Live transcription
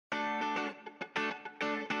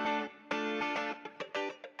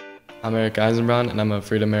I'm Eric Eisenbraun, and I'm a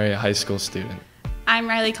Freedom Area High School student. I'm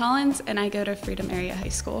Riley Collins, and I go to Freedom Area High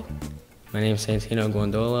School. My name is Santino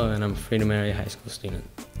Guandolo, and I'm a Freedom Area High School student.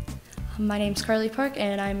 My name's Carly Park,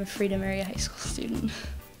 and I'm a Freedom Area High School student.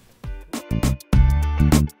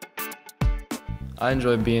 I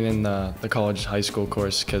enjoy being in the college high school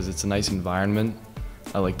course because it's a nice environment.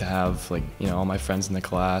 I like to have all my friends in the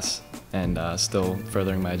class and still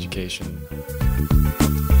furthering my education.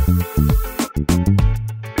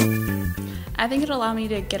 I think it'll allow me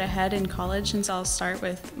to get ahead in college since I'll start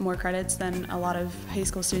with more credits than a lot of high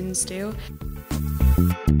school students do.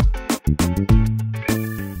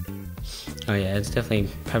 Oh yeah, it's definitely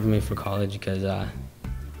prepping me for college because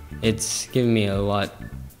it's giving me a lot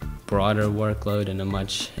broader workload and a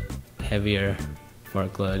much heavier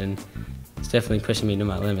workload, and it's definitely pushing me to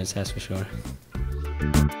my limits, that's for sure.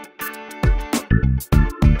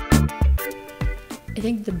 I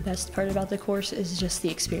think the best part about the course is just the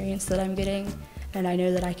experience that I'm getting, and I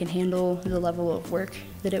know that I can handle the level of work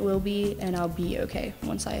that it will be, and I'll be okay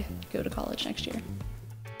once I go to college next year.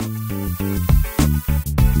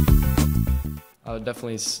 I would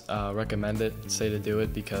definitely recommend it, say to do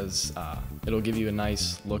it, because it'll give you a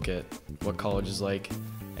nice look at what college is like,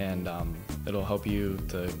 and it'll help you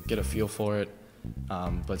to get a feel for it,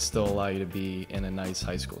 but still allow you to be in a nice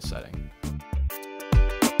high school setting.